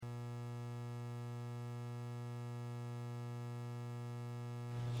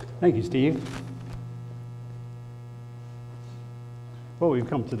Thank you, Steve. Well, we've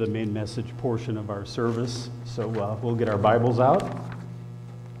come to the main message portion of our service, so we'll get our Bibles out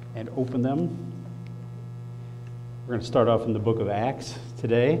and open them. We're going to start off in the book of Acts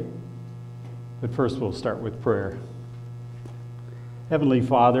today, but first we'll start with prayer. Heavenly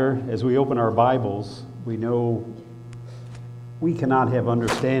Father, as we open our Bibles, we know we cannot have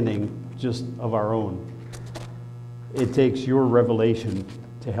understanding just of our own. It takes your revelation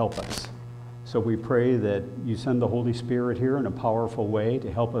to help us. So we pray that you send the Holy Spirit here in a powerful way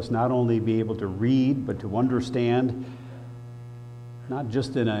to help us not only be able to read, but to understand, not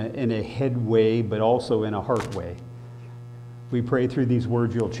just in a head way, but also in a heart way. We pray through these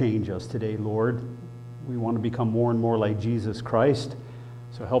words you'll change us today, Lord. We want to become more and more like Jesus Christ.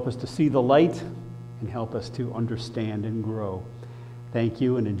 So help us to see the light and help us to understand and grow. Thank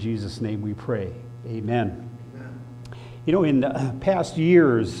you, and in Jesus' name we pray. Amen. You know, in past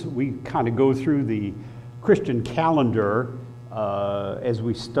years, we kind of go through the Christian calendar as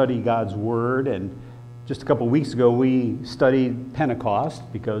we study God's Word. And just a couple weeks ago, we studied Pentecost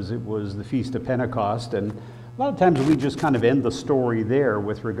because it was the Feast of Pentecost. And a lot of times we just kind of end the story there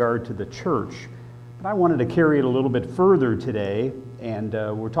with regard to the church. But I wanted to carry it a little bit further today. And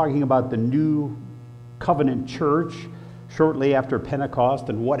we're talking about the New Covenant Church shortly after Pentecost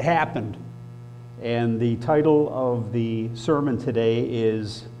and what happened. And the title of the sermon today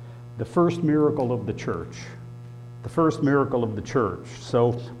is The First Miracle of the Church. The First Miracle of the Church.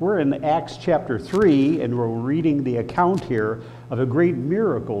 So we're in Acts chapter 3, and we're reading the account here of a great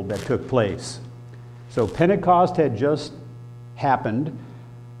miracle that took place. So Pentecost had just happened.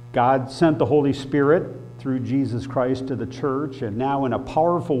 God sent the Holy Spirit through Jesus Christ to the church, and now in a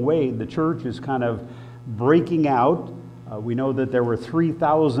powerful way, the church is kind of breaking out. We know that there were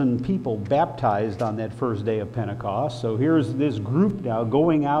 3,000 people baptized on that first day of Pentecost. So here's this group now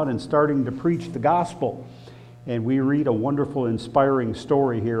going out and starting to preach the gospel. And we read a wonderful, inspiring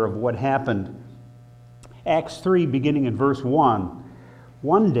story here of what happened. Acts 3, beginning in verse 1.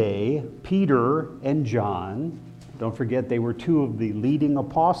 One day, Peter and John, don't forget they were two of the leading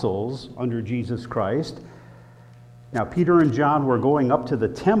apostles under Jesus Christ. Now, Peter and John were going up to the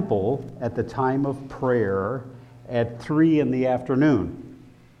temple at the time of prayer at 3 p.m.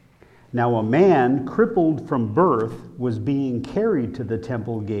 Now a man crippled from birth was being carried to the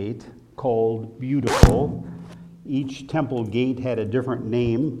temple gate called Beautiful. Each temple gate had a different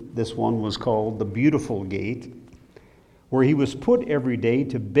name. This one was called the Beautiful Gate, where he was put every day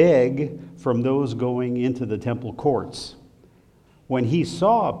to beg from those going into the temple courts. When he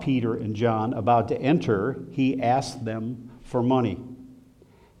saw Peter and John about to enter, he asked them for money.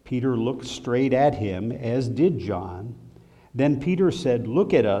 Peter looked straight at him, as did John. Then Peter said,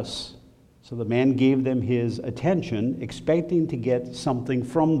 "Look at us." So the man gave them his attention, expecting to get something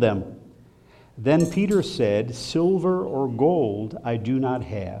from them. Then Peter said, "Silver or gold I do not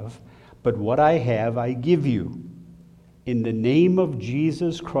have, but what I have I give you. In the name of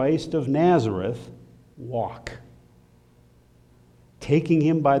Jesus Christ of Nazareth, walk." Taking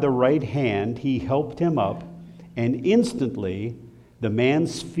him by the right hand, he helped him up, and instantly the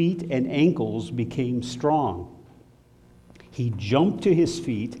man's feet and ankles became strong. He jumped to his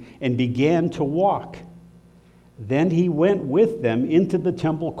feet and began to walk. Then he went with them into the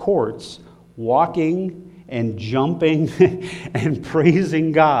temple courts, walking and jumping and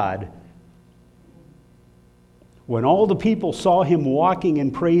praising God. When all the people saw him walking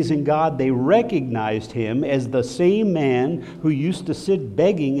and praising God, they recognized him as the same man who used to sit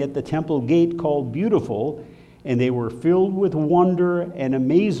begging at the temple gate called Beautiful, and they were filled with wonder and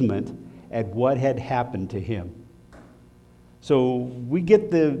amazement at what had happened to him. So we get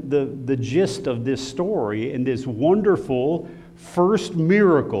the gist of this story and this wonderful first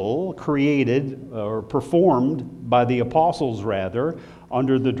miracle created or performed by the apostles, rather,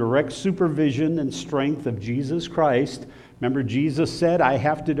 under the direct supervision and strength of Jesus Christ. Remember, Jesus said, "I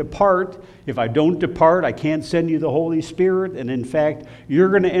have to depart. If I don't depart, I can't send you the Holy Spirit. And in fact, you're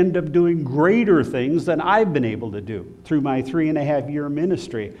going to end up doing greater things than I've been able to do through my 3.5-year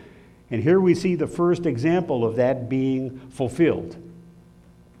ministry." And here we see the first example of that being fulfilled.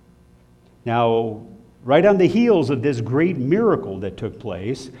 Now, right on the heels of this great miracle that took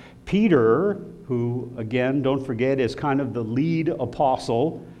place, Peter, who, again, don't forget, is kind of the lead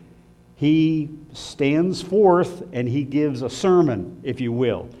apostle, he stands forth and he gives a sermon, if you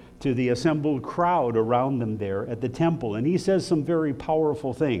will, to the assembled crowd around them there at the temple. And he says some very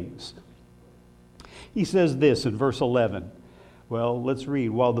powerful things. He says this in verse 11. Well, let's read.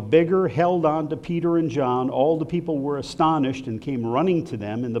 While the beggar held on to Peter and John, all the people were astonished and came running to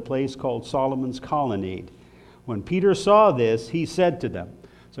them in the place called Solomon's Colonnade. When Peter saw this, he said to them,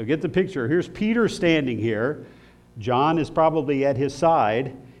 So get the picture. Here's Peter standing here. John is probably at his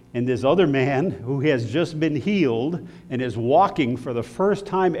side, and this other man who has just been healed and is walking for the first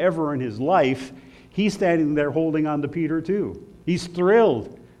time ever in his life, he's standing there holding on to Peter too. He's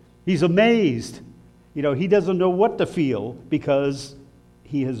thrilled. He's amazed. He doesn't know what to feel because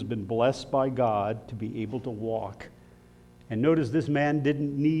he has been blessed by God to be able to walk. And notice this man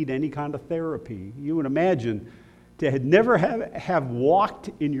didn't need any kind of therapy. You would imagine to never have walked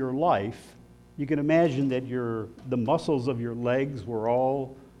in your life, you can imagine that the muscles of your legs were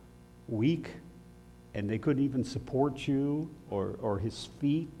all weak and they couldn't even support you, or his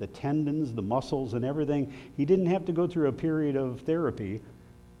feet, the tendons, the muscles and everything. He didn't have to go through a period of therapy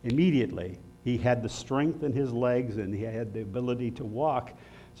immediately. He had the strength in his legs and he had the ability to walk.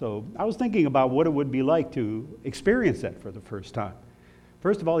 So I was thinking about what it would be like to experience that for the first time.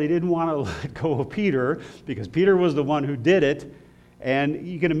 First of all, he didn't want to let go of Peter because Peter was the one who did it. And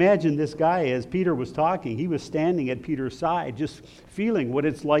you can imagine this guy, as Peter was talking, he was standing at Peter's side, just feeling what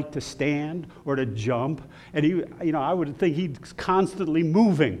it's like to stand or to jump. And I would think he's constantly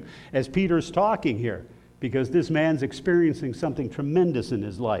moving as Peter's talking here because this man's experiencing something tremendous in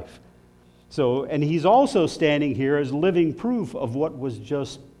his life. So, and he's also standing here as living proof of what was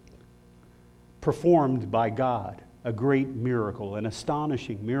just performed by God, a great miracle, an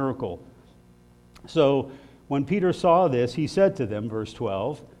astonishing miracle. So when Peter saw this, he said to them, verse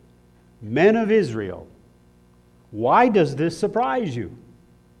 12, "Men of Israel, why does this surprise you?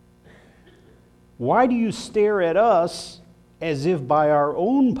 Why do you stare at us as if by our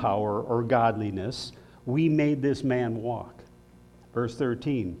own power or godliness we made this man walk?" Verse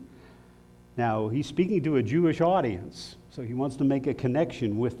 13. Now, he's speaking to a Jewish audience, so he wants to make a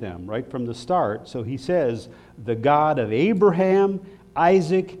connection with them right from the start. So he says, "The God of Abraham,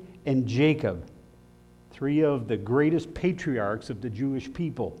 Isaac, and Jacob," three of the greatest patriarchs of the Jewish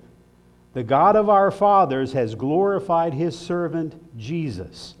people. "The God of our fathers has glorified his servant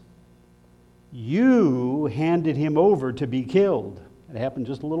Jesus. You handed him over to be killed." It happened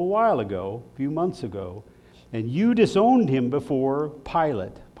just a little while ago, a few months ago. "And you disowned him before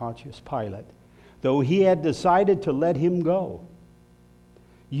Pontius Pilate, though he had decided to let him go.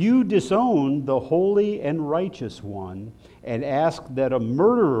 You disowned the holy and righteous one and asked that a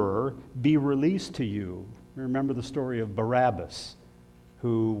murderer be released to you." Remember the story of Barabbas,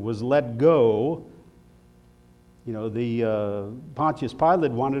 who was let go. Pontius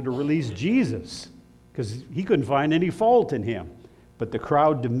Pilate wanted to release Jesus because he couldn't find any fault in him. But the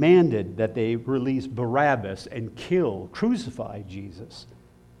crowd demanded that they release Barabbas and crucify Jesus.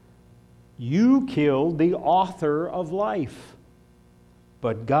 "You killed the author of life,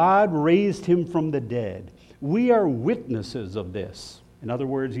 but God raised him from the dead. We are witnesses of this." In other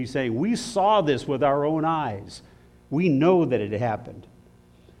words, he's saying, we saw this with our own eyes. We know that it happened.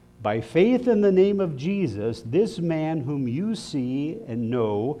 "By faith in the name of Jesus, this man whom you see and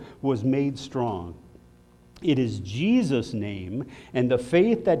know was made strong. It is Jesus' name and the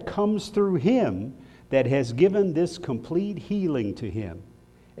faith that comes through him that has given this complete healing to him,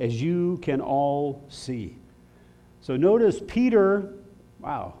 as you can all see." So notice Peter,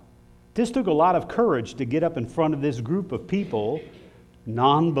 wow, this took a lot of courage to get up in front of this group of people,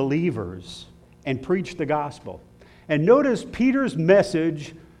 non-believers, and preach the gospel. And notice Peter's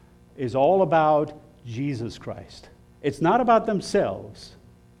message is all about Jesus Christ. It's not about themselves.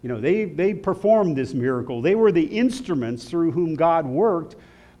 They performed this miracle. They were the instruments through whom God worked,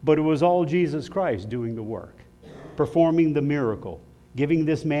 but it was all Jesus Christ doing the work, performing the miracle, giving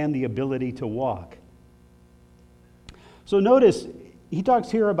this man the ability to walk. So notice, he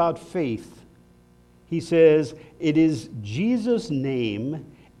talks here about faith. He says, it is Jesus' name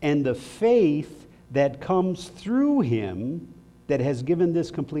and the faith that comes through him that has given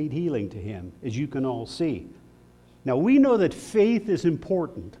this complete healing to him, as you can all see. Now, we know that faith is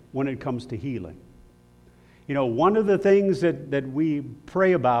important when it comes to healing. One of the things that we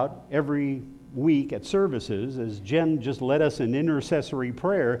pray about every week at services, as Jen just led us in intercessory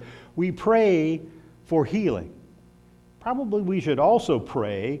prayer, we pray for healing. Probably we should also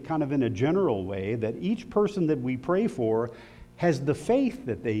pray, kind of in a general way, that each person that we pray for has the faith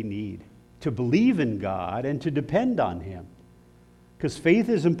that they need to believe in God and to depend on him. Because faith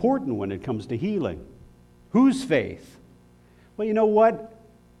is important when it comes to healing. Whose faith? Well, you know what?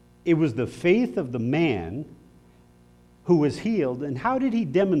 It was the faith of the man who was healed. And how did he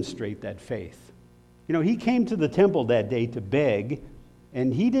demonstrate that faith? He came to the temple that day to beg,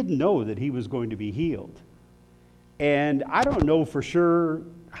 and he didn't know that he was going to be healed. And I don't know for sure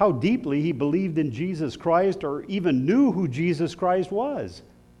how deeply he believed in Jesus Christ or even knew who Jesus Christ was.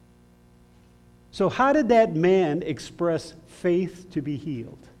 So how did that man express faith to be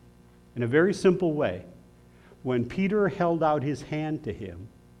healed? In a very simple way. When Peter held out his hand to him,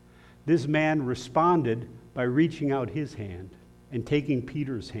 this man responded by reaching out his hand and taking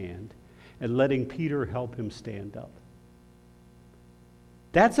Peter's hand and letting Peter help him stand up.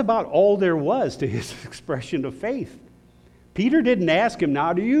 That's about all there was to his expression of faith. Peter didn't ask him,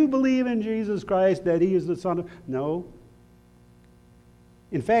 now, do you believe in Jesus Christ, that he is the Son of... No.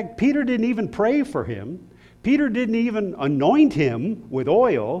 In fact, Peter didn't even pray for him. Peter didn't even anoint him with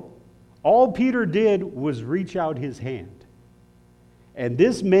oil. All Peter did was reach out his hand. And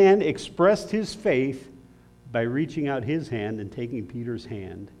this man expressed his faith by reaching out his hand and taking Peter's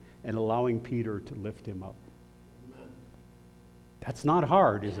hand and allowing Peter to lift him up. That's not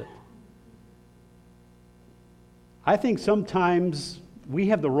hard, is it? I think sometimes we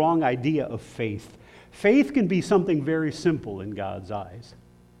have the wrong idea of faith. Faith can be something very simple in God's eyes.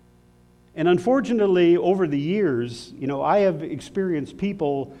 And unfortunately, over the years, I have experienced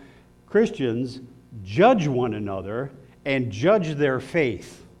people, Christians, judge one another and judge their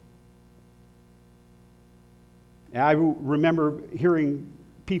faith. And I remember hearing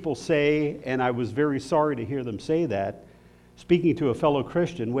people say, and I was very sorry to hear them say that, speaking to a fellow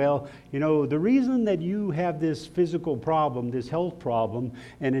Christian, well, the reason that you have this physical problem, this health problem,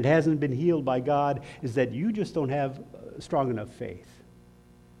 and it hasn't been healed by God is that you just don't have strong enough faith.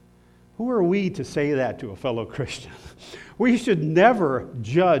 Who are we to say that to a fellow Christian? We should never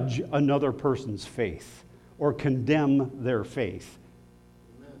judge another person's faith or condemn their faith.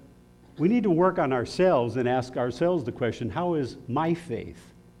 We need to work on ourselves and ask ourselves the question, how is my faith?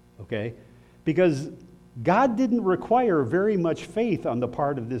 Okay? Because God didn't require very much faith on the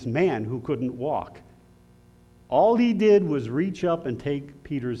part of this man who couldn't walk. All he did was reach up and take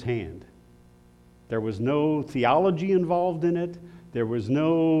Peter's hand. There was no theology involved in it. There was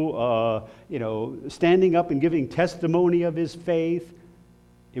no, standing up and giving testimony of his faith.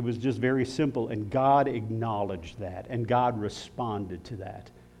 It was just very simple, and God acknowledged that, and God responded to that.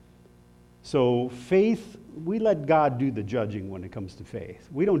 So faith, we let God do the judging when it comes to faith.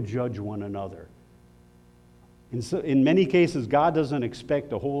 We don't judge one another. In many cases, God doesn't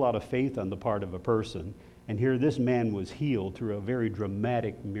expect a whole lot of faith on the part of a person. And here this man was healed through a very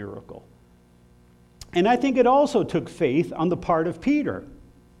dramatic miracle. And I think it also took faith on the part of Peter.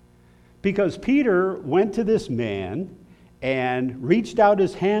 Because Peter went to this man and reached out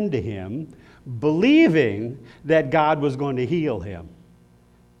his hand to him, believing that God was going to heal him.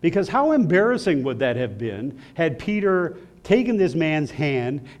 Because how embarrassing would that have been had Peter taken this man's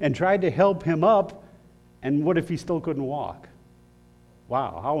hand and tried to help him up, and what if he still couldn't walk?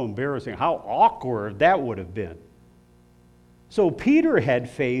 Wow, how embarrassing, how awkward that would have been. So Peter had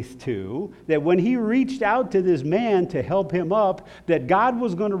faith too, that when he reached out to this man to help him up, that God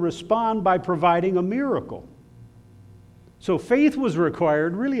was going to respond by providing a miracle. So faith was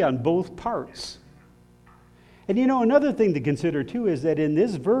required really on both parts. And another thing to consider too is that in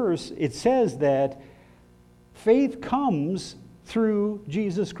this verse, it says that faith comes through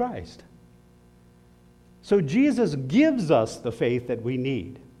Jesus Christ. So Jesus gives us the faith that we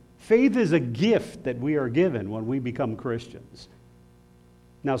need. Faith is a gift that we are given when we become Christians.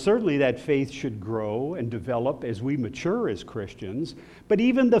 Now, certainly that faith should grow and develop as we mature as Christians, but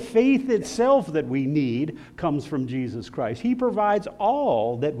even the faith itself that we need comes from Jesus Christ. He provides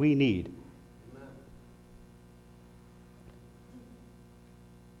all that we need.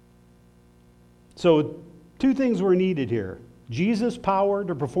 So, two things were needed here. Jesus' power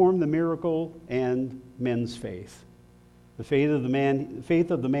to perform the miracle and men's faith. The faith of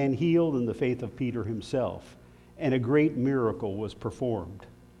the man healed and the faith of Peter himself. And a great miracle was performed.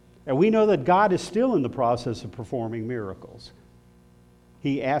 And we know that God is still in the process of performing miracles.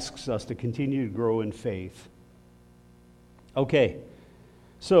 He asks us to continue to grow in faith. Okay,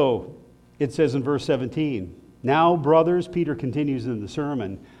 so it says in verse 17, now, brothers, Peter continues in the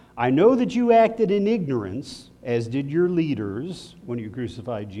sermon, I know that you acted in ignorance, as did your leaders when you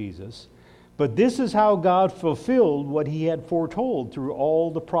crucified Jesus. But this is how God fulfilled what he had foretold through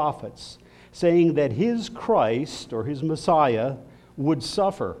all the prophets, saying that his Christ, or his Messiah, would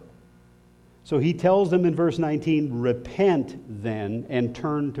suffer. So he tells them in verse 19, repent then and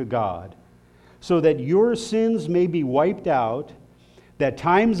turn to God, so that your sins may be wiped out, that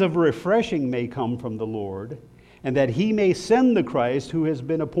times of refreshing may come from the Lord, and that he may send the Christ who has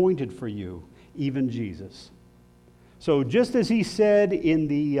been appointed for you, even Jesus. So just as he said in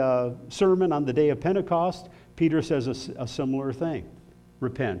the sermon on the day of Pentecost, Peter says a similar thing.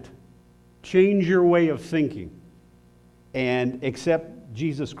 Repent. Change your way of thinking and accept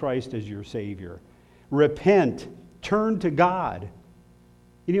Jesus Christ as your Savior. Repent. Turn to God.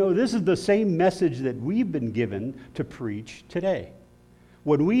 You know, this is the same message that we've been given to preach today.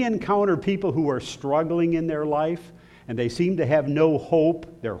 When we encounter people who are struggling in their life and they seem to have no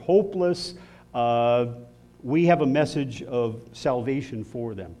hope, they're hopeless, we have a message of salvation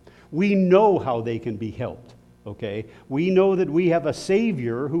for them. We know how they can be helped, okay? We know that we have a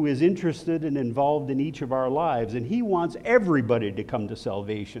Savior who is interested and involved in each of our lives, and He wants everybody to come to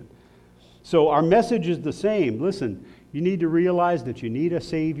salvation. So our message is the same. Listen, you need to realize that you need a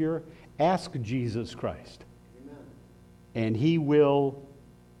Savior. Ask Jesus Christ. Amen. And He will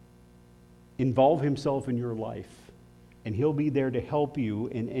involve Himself in your life, and He'll be there to help you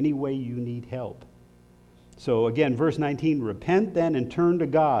in any way you need help. So again, verse 19, repent then and turn to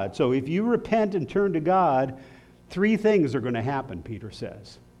God. So if you repent and turn to God, 3 things are going to happen, Peter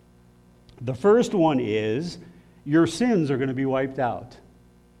says. The first one is your sins are going to be wiped out.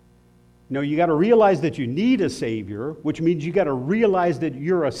 You know, you got to realize that you need a Savior, which means you got to realize that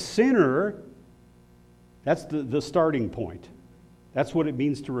you're a sinner. That's the starting point. That's what it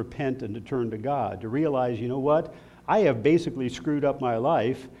means to repent and to turn to God. To realize, you know what? I have basically screwed up my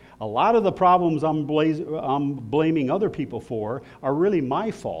life. A lot of the problems I'm blaming other people for are really my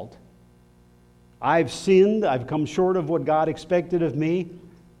fault. I've sinned. I've come short of what God expected of me,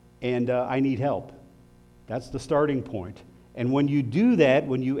 and I need help. That's the starting point. And when you do that,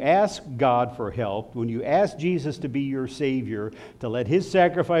 when you ask God for help, when you ask Jesus to be your Savior, to let His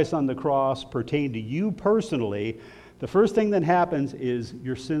sacrifice on the cross pertain to you personally, the first thing that happens is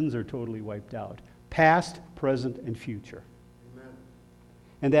your sins are totally wiped out. Past, present, and future. Amen.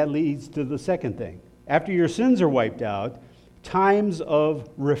 And that leads to the second thing. After your sins are wiped out, times of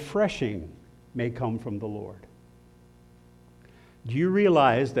refreshing may come from the Lord. Do you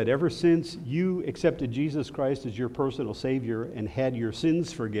realize that ever since you accepted Jesus Christ as your personal Savior and had your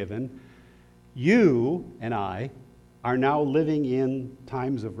sins forgiven, you and I are now living in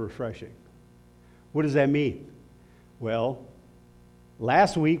times of refreshing? What does that mean? Well,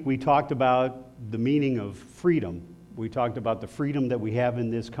 last week we talked about the meaning of freedom. We talked about the freedom that we have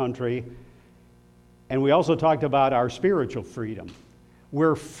in this country, and we also talked about our spiritual freedom.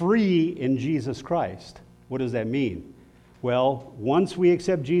 We're free in Jesus Christ. What does that mean? Well, once we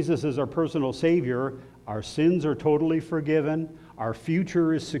accept Jesus as our personal Savior, our sins are totally forgiven, our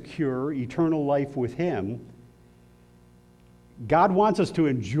future is secure, eternal life with Him. God wants us to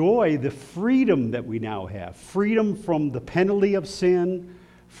enjoy the freedom that we now have. Freedom from the penalty of sin,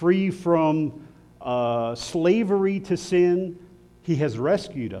 free from slavery to sin. He has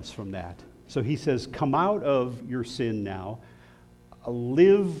rescued us from that. So He says, come out of your sin now.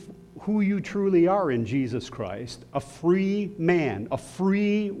 Live who you truly are in Jesus Christ. A free man, a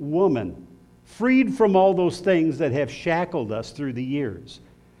free woman, freed from all those things that have shackled us through the years.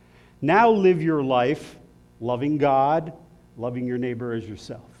 Now live your life loving God, loving your neighbor as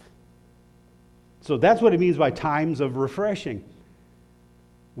yourself. So that's what it means by times of refreshing.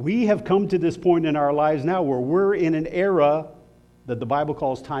 We have come to this point in our lives now where we're in an era that the Bible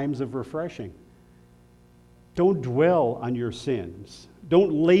calls times of refreshing. Don't dwell on your sins.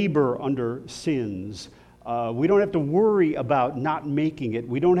 Don't labor under sins. We don't have to worry about not making it.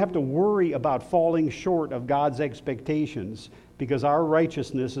 We don't have to worry about falling short of God's expectations because our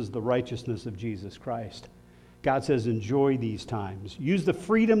righteousness is the righteousness of Jesus Christ. God says, enjoy these times. Use the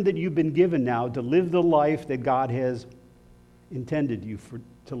freedom that you've been given now to live the life that God has intended you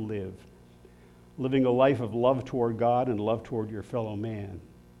to live. Living a life of love toward God and love toward your fellow man.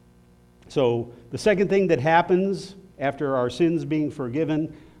 So the second thing that happens after our sins being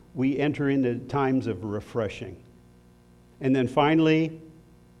forgiven, we enter into times of refreshing. And then finally,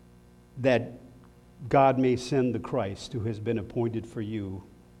 that God may send the Christ who has been appointed for you.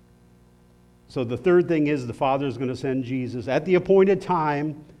 So the third thing is the Father is going to send Jesus at the appointed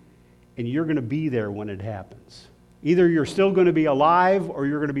time, and you're going to be there when it happens. Either you're still going to be alive or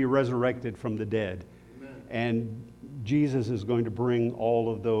you're going to be resurrected from the dead. Amen. And Jesus is going to bring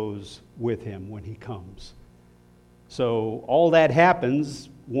all of those with Him when He comes. So all that happens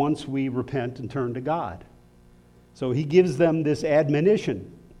once we repent and turn to God. So He gives them this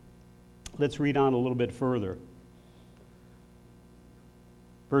admonition. Let's read on a little bit further.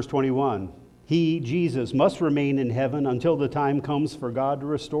 Verse 21. He, Jesus, must remain in heaven until the time comes for God to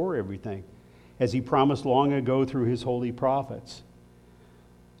restore everything, as He promised long ago through His holy prophets.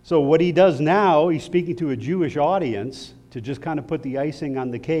 So what He does now, He's speaking to a Jewish audience to just kind of put the icing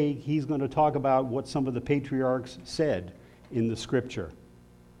on the cake. He's going to talk about what some of the patriarchs said in the Scripture,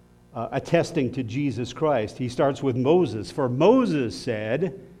 attesting to Jesus Christ. He starts with Moses. For Moses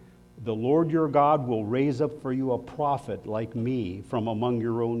said, the Lord your God will raise up for you a prophet like me from among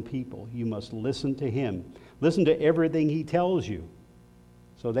your own people. You must listen to him. Listen to everything he tells you.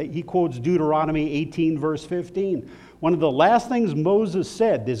 So he quotes Deuteronomy 18, verse 15. One of the last things Moses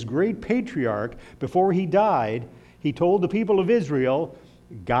said, this great patriarch, before he died, he told the people of Israel,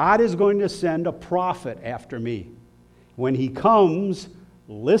 God is going to send a prophet after me. When he comes,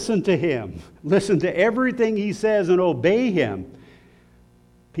 listen to him. Listen to everything he says and obey him.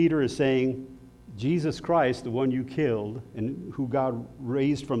 Peter is saying, Jesus Christ, the one you killed and who God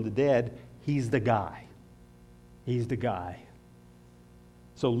raised from the dead, he's the guy. He's the guy.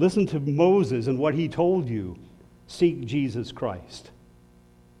 So listen to Moses and what he told you. Seek Jesus Christ.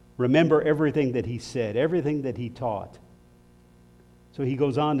 Remember everything that he said, everything that he taught. So he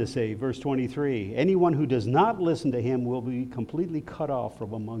goes on to say, verse 23, anyone who does not listen to him will be completely cut off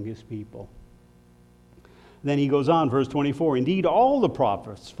from among his people. Then he goes on, verse 24, indeed all the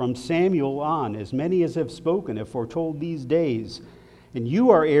prophets from Samuel on, as many as have spoken, have foretold these days. And you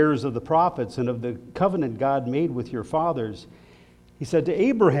are heirs of the prophets and of the covenant God made with your fathers. He said to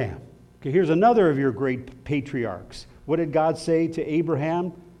Abraham, okay, here's another of your great patriarchs. What did God say to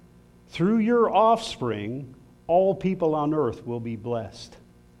Abraham? Through your offspring, all people on earth will be blessed.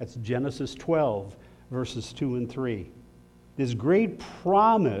 That's Genesis 12, verses 2 and 3. This great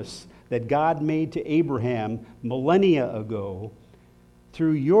promise that God made to Abraham millennia ago,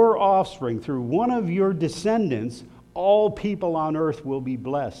 through your offspring, through one of your descendants, all people on earth will be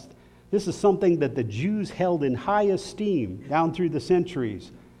blessed. This is something that the Jews held in high esteem down through the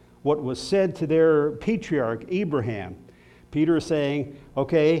centuries. What was said to their patriarch, Abraham. Peter is saying,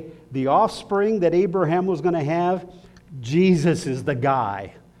 okay, the offspring that Abraham was going to have, Jesus is the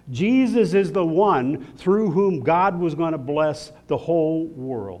guy. Jesus is the one through whom God was going to bless the whole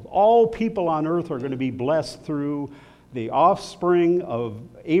world. All people on earth are going to be blessed through the offspring of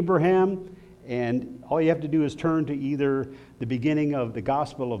Abraham. And all you have to do is turn to either the beginning of the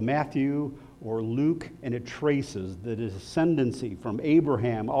Gospel of Matthew or Luke, and it traces the descendancy from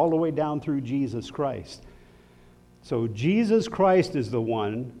Abraham all the way down through Jesus Christ. So Jesus Christ is the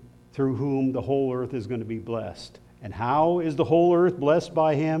one through whom the whole earth is going to be blessed. And how is the whole earth blessed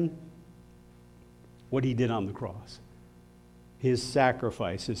by him? What he did on the cross. His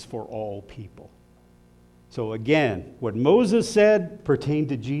sacrifice is for all people. So again, what Moses said pertained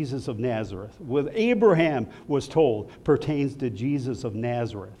to Jesus of Nazareth. What Abraham was told pertains to Jesus of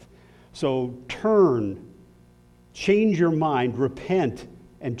Nazareth. So turn, change your mind, repent,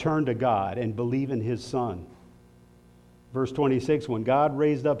 and turn to God and believe in his Son. Verse 26, when God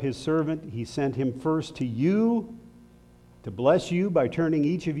raised up his servant, he sent him first to you to bless you by turning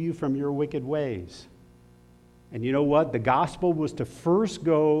each of you from your wicked ways. And you know what? The gospel was to first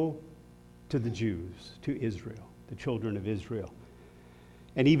go to the Jews, to Israel, the children of Israel.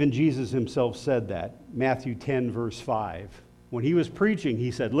 And even Jesus himself said that. Matthew 10, verse 5. When he was preaching,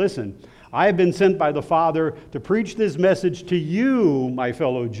 he said, listen, I have been sent by the Father to preach this message to you, my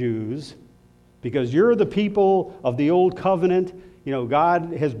fellow Jews, because you're the people of the old covenant. You know,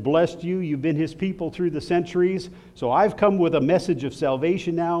 God has blessed you. You've been his people through the centuries. So I've come with a message of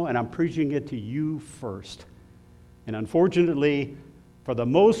salvation now, and I'm preaching it to you first. And unfortunately, for the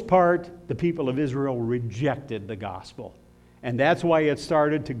most part, the people of Israel rejected the gospel. And that's why it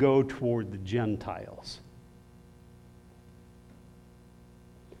started to go toward the Gentiles.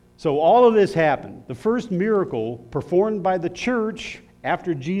 So all of this happened. The first miracle performed by the church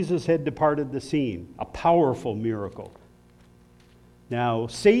after Jesus had departed the scene. A powerful miracle. Now,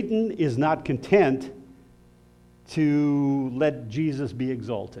 Satan is not content to let Jesus be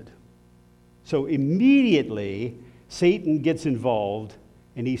exalted. So immediately, Satan gets involved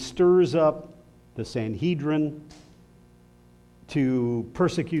and he stirs up the Sanhedrin to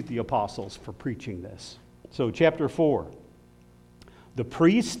persecute the apostles for preaching this. So chapter 4, the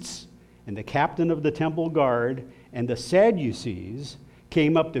priests and the captain of the temple guard and the Sadducees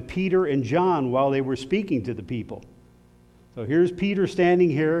came up to Peter and John while they were speaking to the people. So here's Peter standing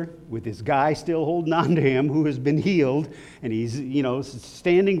here with this guy still holding on to him who has been healed, and he's,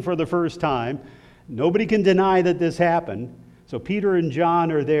 standing for the first time. Nobody can deny that this happened. So Peter and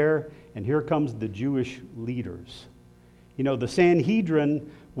John are there, and here comes the Jewish leaders. The Sanhedrin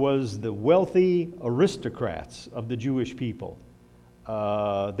was the wealthy aristocrats of the Jewish people.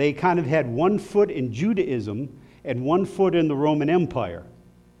 They kind of had one foot in Judaism and one foot in the Roman Empire.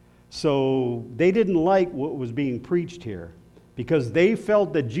 So they didn't like what was being preached here because they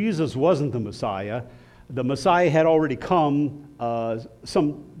felt that Jesus wasn't the Messiah. The Messiah had already come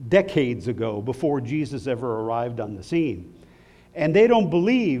some decades ago before Jesus ever arrived on the scene. And they don't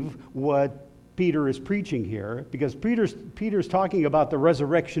believe what Peter is preaching here because Peter's talking about the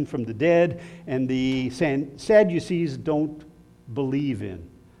resurrection from the dead, and the Sadducees don't believe in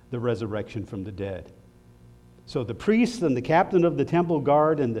the resurrection from the dead. So the priests and the captain of the temple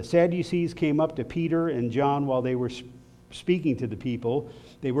guard and the Sadducees came up to Peter and John while they were speaking to the people.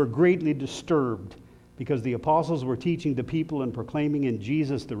 They were greatly disturbed because the apostles were teaching the people and proclaiming in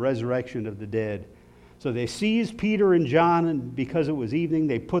Jesus the resurrection of the dead. So they seized Peter and John, and because it was evening,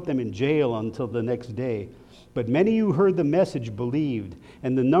 they put them in jail until the next day. But many who heard the message believed,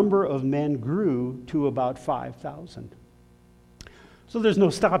 and the number of men grew to about 5,000. So there's no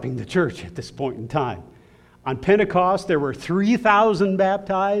stopping the church at this point in time. On Pentecost, there were 3,000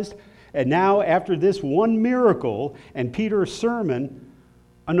 baptized, and now after this one miracle and Peter's sermon,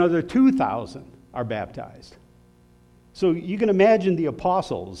 another 2,000 are baptized. So you can imagine the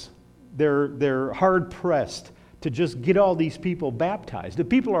apostles. They're hard-pressed to just get all these people baptized. The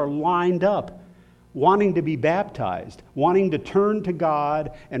people are lined up, wanting to be baptized, wanting to turn to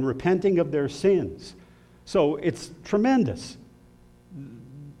God and repenting of their sins. So it's tremendous.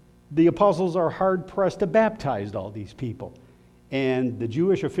 The apostles are hard-pressed to baptize all these people. And the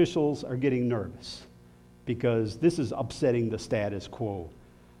Jewish officials are getting nervous because this is upsetting the status quo.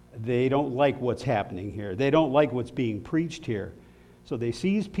 They don't like what's happening here. They don't like what's being preached here. So they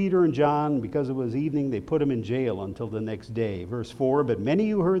seized Peter and John. Because it was evening, they put them in jail until the next day. Verse 4, but many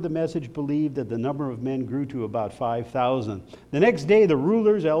who heard the message believed, that the number of men grew to about 5,000. The next day, the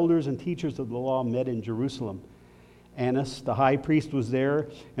rulers, elders, and teachers of the law met in Jerusalem. Annas, the high priest, was there,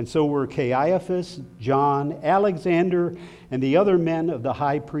 and so were Caiaphas, John, Alexander, and the other men of the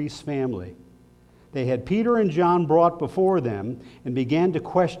high priest's family. They had Peter and John brought before them and began to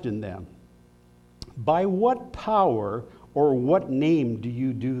question them. By what power or what name do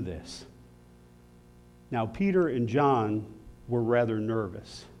you do this? Now, Peter and John were rather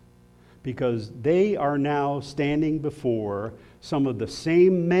nervous because they are now standing before some of the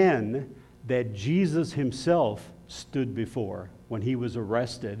same men that Jesus himself stood before when he was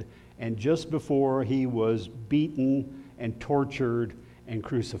arrested and just before he was beaten and tortured and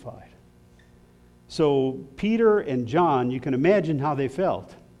crucified. So Peter and John, you can imagine how they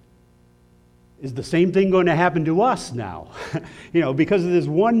felt. Is the same thing going to happen to us now? Because of this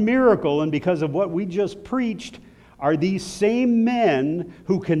one miracle and because of what we just preached, are these same men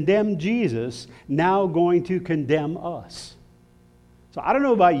who condemned Jesus now going to condemn us? So I don't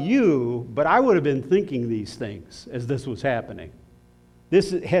know about you, but I would have been thinking these things as this was happening.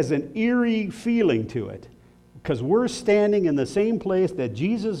 This has an eerie feeling to it because we're standing in the same place that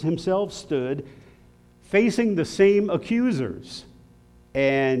Jesus himself stood, facing the same accusers.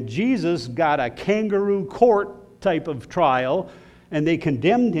 And Jesus got a kangaroo court type of trial, and they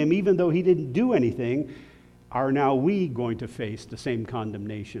condemned him even though he didn't do anything. Are now we going to face the same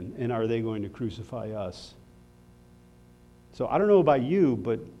condemnation, and are they going to crucify us? So I don't know about you,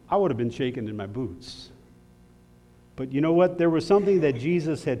 but I would have been shaken in my boots. But you know what? There was something that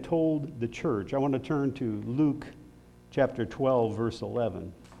Jesus had told the church. I want to turn to Luke chapter 12, verse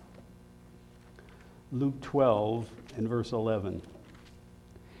 11. Luke 12 and verse 11.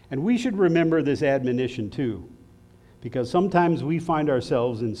 And we should remember this admonition too, because sometimes we find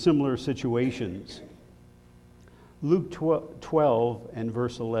ourselves in similar situations. Luke 12 and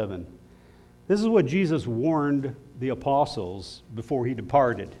verse 11. This is what Jesus warned the apostles before he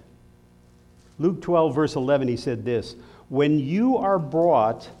departed. Luke 12, verse 11, he said this, when you are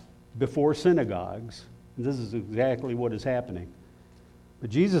brought before synagogues, and this is exactly what is happening, but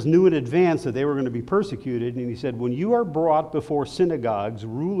Jesus knew in advance that they were going to be persecuted, and he said, when you are brought before synagogues,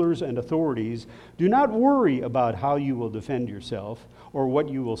 rulers, and authorities, do not worry about how you will defend yourself or what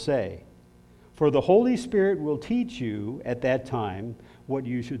you will say, for the Holy Spirit will teach you at that time what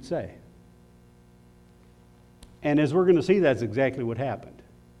you should say. And as we're going to see, that's exactly what happened.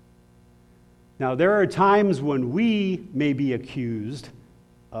 Now, there are times when we may be accused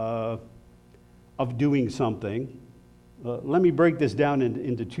of doing something. Let me break this down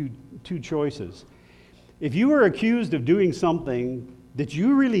into two choices. If you were accused of doing something that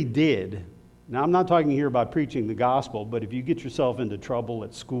you really did, now I'm not talking here about preaching the gospel, but if you get yourself into trouble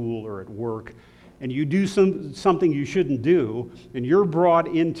at school or at work, and you do something you shouldn't do, and you're brought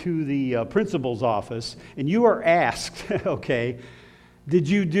into the principal's office, and you are asked, okay, did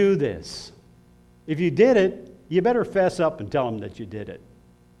you do this? If you did it, you better fess up and tell them that you did it,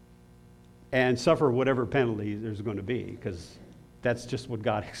 and suffer whatever penalty there's going to be, because that's just what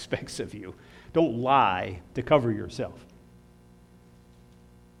God expects of you. Don't lie to cover yourself.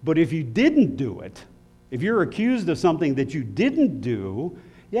 But if you didn't do it, if you're accused of something that you didn't do,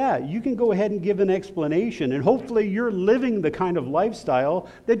 yeah, you can go ahead and give an explanation, and hopefully you're living the kind of lifestyle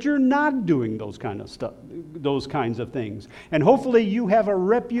that you're not doing those kinds of things. And hopefully you have a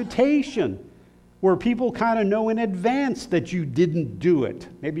reputation where people kind of know in advance that you didn't do it.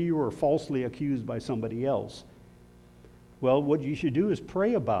 Maybe you were falsely accused by somebody else. Well, what you should do is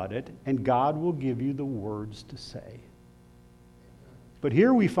pray about it, and God will give you the words to say. But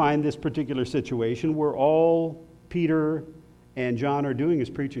here we find this particular situation where all Peter and John are doing is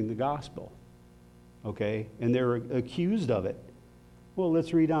preaching the gospel. Okay? And they're accused of it. Well,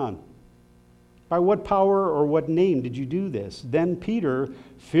 let's read on. By what power or what name did you do this? Then Peter,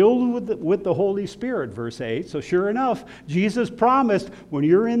 filled with the Holy Spirit, verse 8. So sure enough, Jesus promised when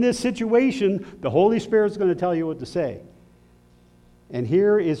you're in this situation, the Holy Spirit's going to tell you what to say. And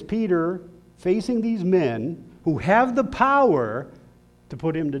here is Peter facing these men who have the power to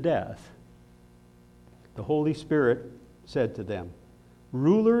put him to death. The Holy Spirit said to them,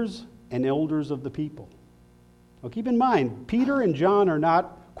 rulers and elders of the people. Now keep in mind, Peter and John are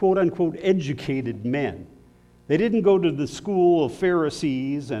not quote-unquote educated men. They didn't go to the school of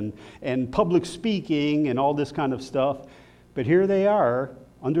Pharisees and public speaking and all this kind of stuff. But here they are,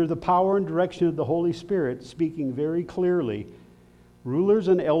 under the power and direction of the Holy Spirit, speaking very clearly. Rulers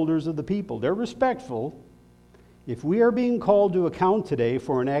and elders of the people. They're respectful. If we are being called to account today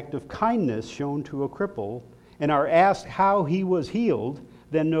for an act of kindness shown to a cripple and are asked how he was healed,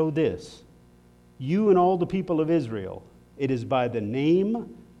 then know this. You and all the people of Israel, it is by the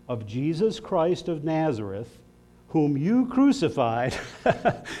name of Jesus Christ of Nazareth, whom you crucified.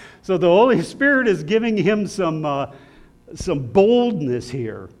 So the Holy Spirit is giving him some boldness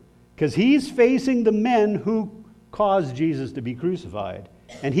here, because he's facing the men who caused Jesus to be crucified.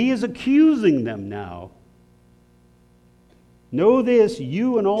 And he is accusing them now. Know this,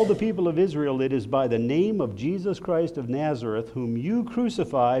 you and all the people of Israel, it is by the name of Jesus Christ of Nazareth, whom you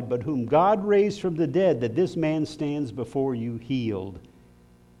crucified, but whom God raised from the dead, that this man stands before you healed.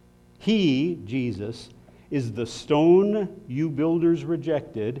 He, Jesus, is the stone you builders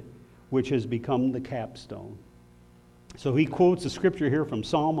rejected, which has become the capstone. So he quotes a scripture here from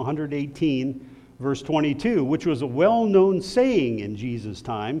Psalm 118, verse 22, which was a well-known saying in Jesus'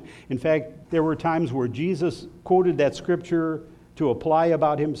 time. In fact, there were times where Jesus quoted that scripture to apply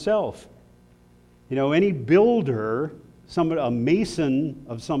about himself. You know, any builder, a mason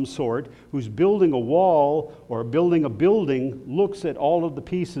of some sort, who's building a wall or building a building, looks at all of the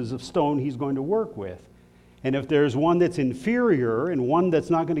pieces of stone he's going to work with. And if there's one that's inferior and one that's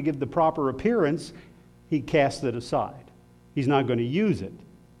not going to give the proper appearance, he casts it aside. He's not going to use it.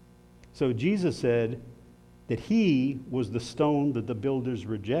 So Jesus said that he was the stone that the builders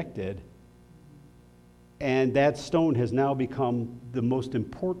rejected, and that stone has now become the most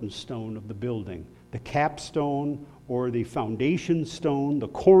important stone of the building, the capstone or the foundation stone, the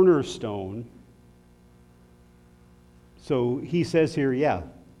cornerstone. So he says here, yeah,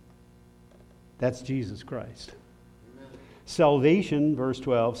 that's Jesus Christ. Amen. Salvation, verse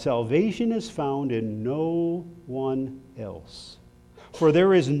 12, salvation is found in no one else. For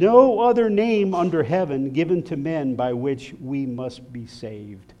there is no other name under heaven given to men by which we must be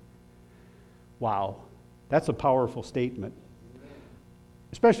saved. Wow, that's a powerful statement,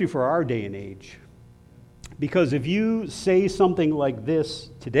 especially for our day and age. Because if you say something like this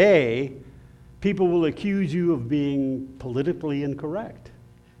today, people will accuse you of being politically incorrect.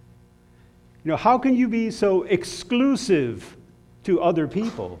 You know, how can you be so exclusive to other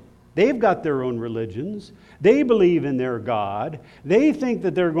people? They've got their own religions. They believe in their God. They think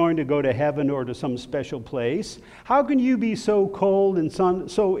that they're going to go to heaven or to some special place. How can you be so cold and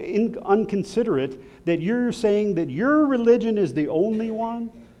so unconsiderate that you're saying that your religion is the only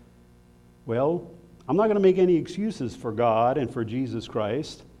one? Well, I'm not going to make any excuses for God and for Jesus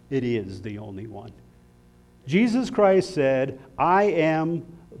Christ. It is the only one. Jesus Christ said, I am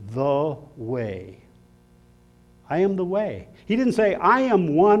the way. I am the way. He didn't say, I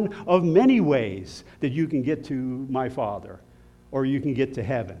am one of many ways that you can get to my Father or you can get to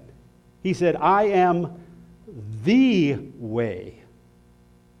heaven. He said, I am the way,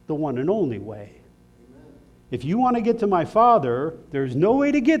 the one and only way. Amen. If you want to get to my Father, there's no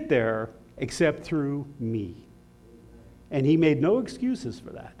way to get there except through me. And he made no excuses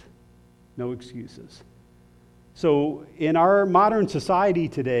for that. No excuses. So in our modern society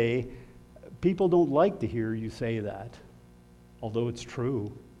today, people don't like to hear you say that, although it's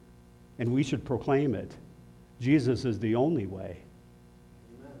true, and we should proclaim it. Jesus is the only way.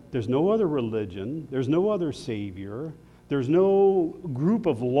 Amen. There's no other religion. There's no other Savior. There's no group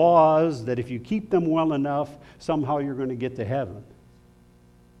of laws that if you keep them well enough, somehow you're going to get to heaven.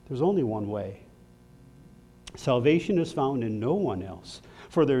 There's only one way. Salvation is found in no one else,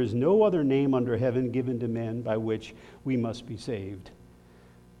 for there is no other name under heaven given to men by which we must be saved.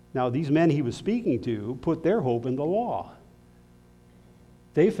 Now, these men he was speaking to put their hope in the law.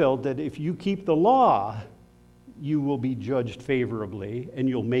 They felt that if you keep the law, you will be judged favorably and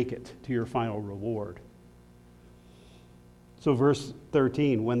you'll make it to your final reward. So verse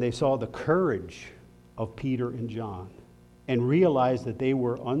 13, when they saw the courage of Peter and John and realized that they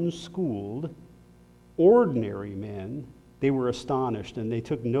were unschooled, ordinary men, they were astonished, and they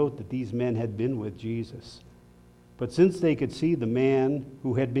took note that these men had been with Jesus. But since they could see the man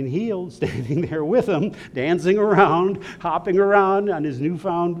who had been healed standing there with them, dancing around, hopping around on his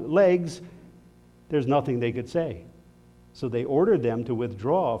newfound legs, there's nothing they could say. So they ordered them to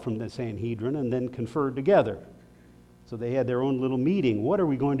withdraw from the Sanhedrin and then conferred together. So they had their own little meeting. What are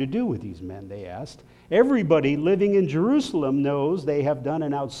we going to do with these men, they asked. Everybody living in Jerusalem knows they have done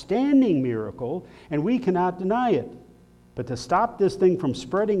an outstanding miracle, and we cannot deny it. But to stop this thing from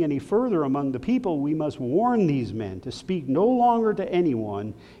spreading any further among the people, we must warn these men to speak no longer to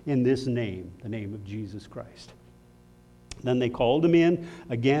anyone in this name, the name of Jesus Christ. Then they called them in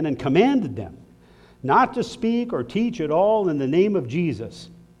again and commanded them not to speak or teach at all in the name of Jesus.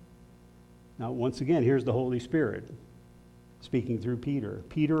 Now, once again, here's the Holy Spirit speaking through Peter.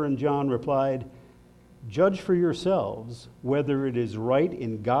 Peter and John replied, "Judge for yourselves whether it is right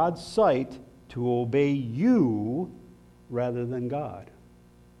in God's sight to obey you rather than God.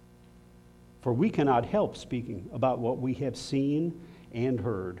 For we cannot help speaking about what we have seen and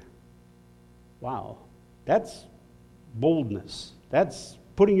heard." Wow, that's boldness. That's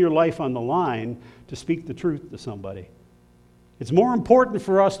putting your life on the line to speak the truth to somebody. It's more important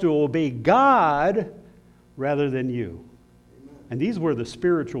for us to obey God rather than you. And these were the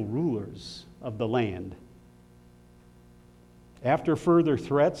spiritual rulers of the land. After further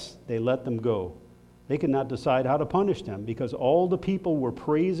threats, they let them go. They could not decide how to punish them because all the people were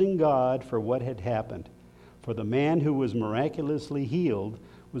praising God for what had happened. For the man who was miraculously healed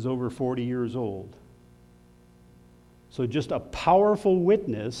was over 40 years old. So just a powerful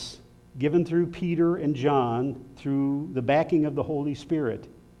witness given through Peter and John through the backing of the Holy Spirit.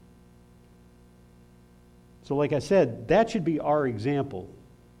 So like I said, that should be our example.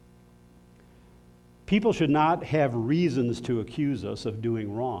 People should not have reasons to accuse us of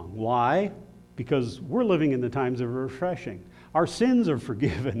doing wrong. Why? Because we're living in the times of refreshing. Our sins are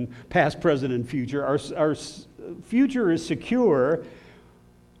forgiven, past, present, and future. Our future is secure.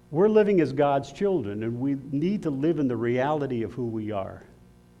 We're living as God's children, and we need to live in the reality of who we are.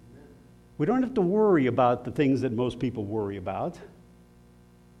 We don't have to worry about the things that most people worry about.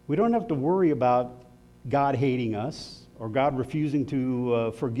 We don't have to worry about God hating us or God refusing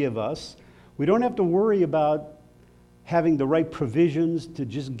to forgive us. We don't have to worry about having the right provisions to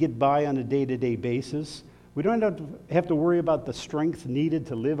just get by on a day-to-day basis. We don't have to worry about the strength needed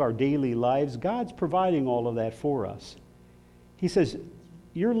to live our daily lives. God's providing all of that for us. He says,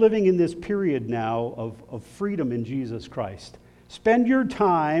 you're living in this period now of freedom in Jesus Christ. Spend your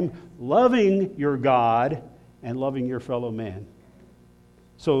time loving your God and loving your fellow man,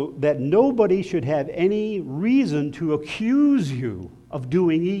 so that nobody should have any reason to accuse you of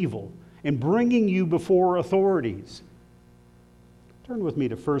doing evil and bringing you before authorities. Turn with me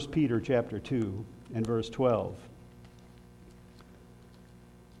to 1 Peter chapter 2 and verse 12.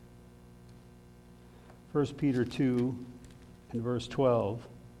 1 Peter 2 and verse 12.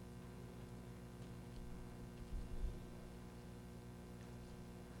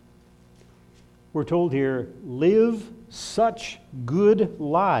 We're told here, live such good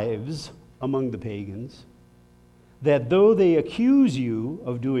lives among the pagans, that though they accuse you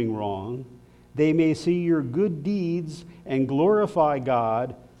of doing wrong, they may see your good deeds and glorify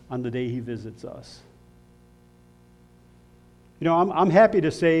God on the day He visits us. You know, I'm happy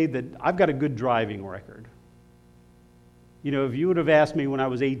to say that I've got a good driving record. You know, if you would have asked me when I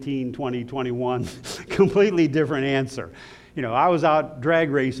was 18, 20, 21, completely different answer. You know, I was out drag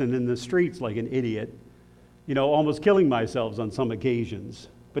racing in the streets like an idiot, you know, almost killing myself on some occasions.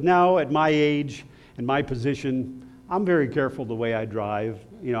 But now at my age and my position, I'm very careful the way I drive.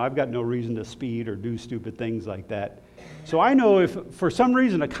 You know, I've got no reason to speed or do stupid things like that. So I know if for some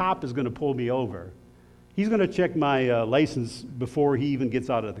reason a cop is going to pull me over, he's going to check my license before he even gets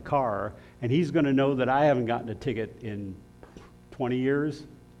out of the car, and he's going to know that I haven't gotten a ticket in 20 years.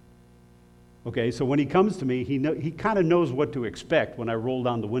 Okay, so when he comes to me, he kind of knows what to expect when I roll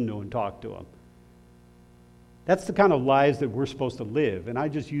down the window and talk to him. That's the kind of lives that we're supposed to live, and I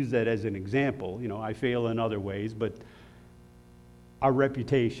just use that as an example. You know, I fail in other ways, but our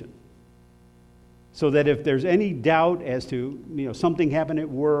reputation. So that if there's any doubt as to, you know, something happened at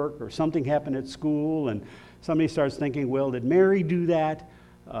work or something happened at school, and somebody starts thinking, well, did Mary do that?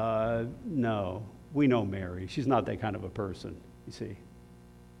 No, we know Mary. She's not that kind of a person, you see.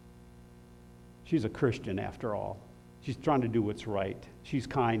 She's a Christian after all. She's trying to do what's right. She's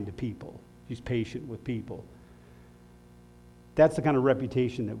kind to people. She's patient with people. That's the kind of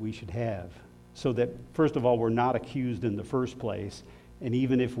reputation that we should have. so that, first of all, we're not accused in the first place. And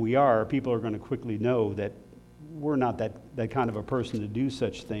even if we are, people are going to quickly know that we're not that kind of a person to do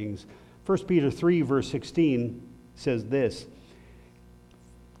such things. 1 Peter 3, verse 16 says this,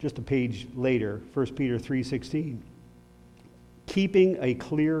 just a page later, 1 Peter 3:16. Keeping a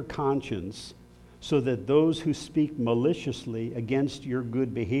clear conscience, so that those who speak maliciously against your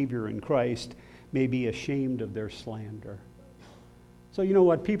good behavior in Christ may be ashamed of their slander. So you know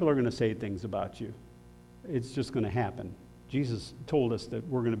what? People are going to say things about you. It's just going to happen. Jesus told us that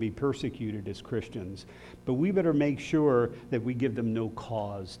we're going to be persecuted as Christians, but we better make sure that we give them no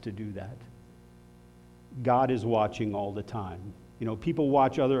cause to do that. God is watching all the time. You know, people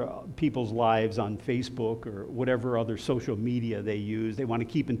watch other people's lives on Facebook or whatever other social media they use. They want to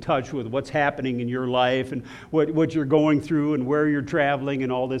keep in touch with what's happening in your life and what you're going through and where you're traveling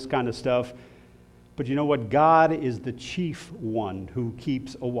and all this kind of stuff. But you know what? God is the chief one who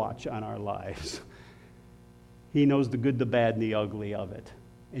keeps a watch on our lives. He knows the good, the bad, and the ugly of it.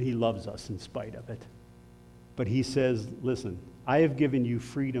 And he loves us in spite of it. But he says, listen, I have given you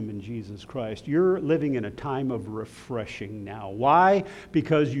freedom in Jesus Christ. You're living in a time of refreshing now. Why?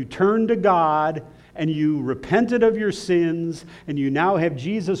 Because you turned to God and you repented of your sins and you now have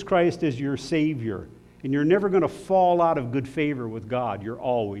Jesus Christ as your Savior. And you're never going to fall out of good favor with God. You're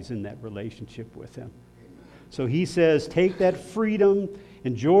always in that relationship with him. So he says, take that freedom,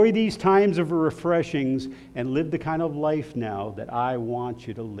 enjoy these times of refreshings, and live the kind of life now that I want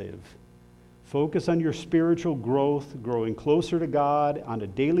you to live. Focus on your spiritual growth, growing closer to God on a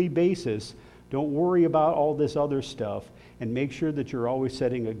daily basis. Don't worry about all this other stuff, and make sure that you're always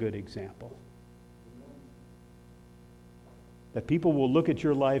setting a good example. That people will look at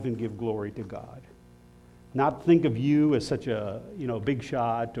your life and give glory to God. Not think of you as such a, big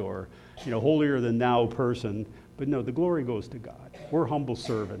shot or, holier than thou person, but no, the glory goes to God. We're humble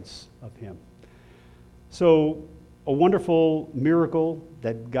servants of him. So, a wonderful miracle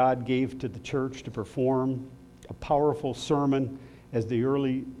that God gave to the church to perform, a powerful sermon as the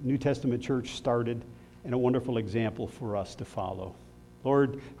early New Testament church started, and a wonderful example for us to follow.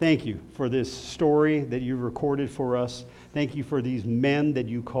 Lord, thank you for this story that you recorded for us. Thank you for these men that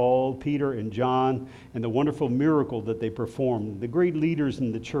you called, Peter and John, and the wonderful miracle that they performed, the great leaders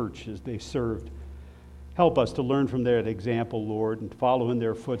in the church as they served. Help us to learn from their example, Lord, and follow in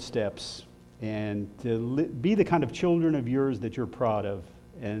their footsteps, and to be the kind of children of yours that you're proud of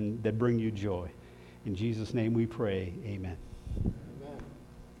and that bring you joy. In Jesus' name we pray, amen.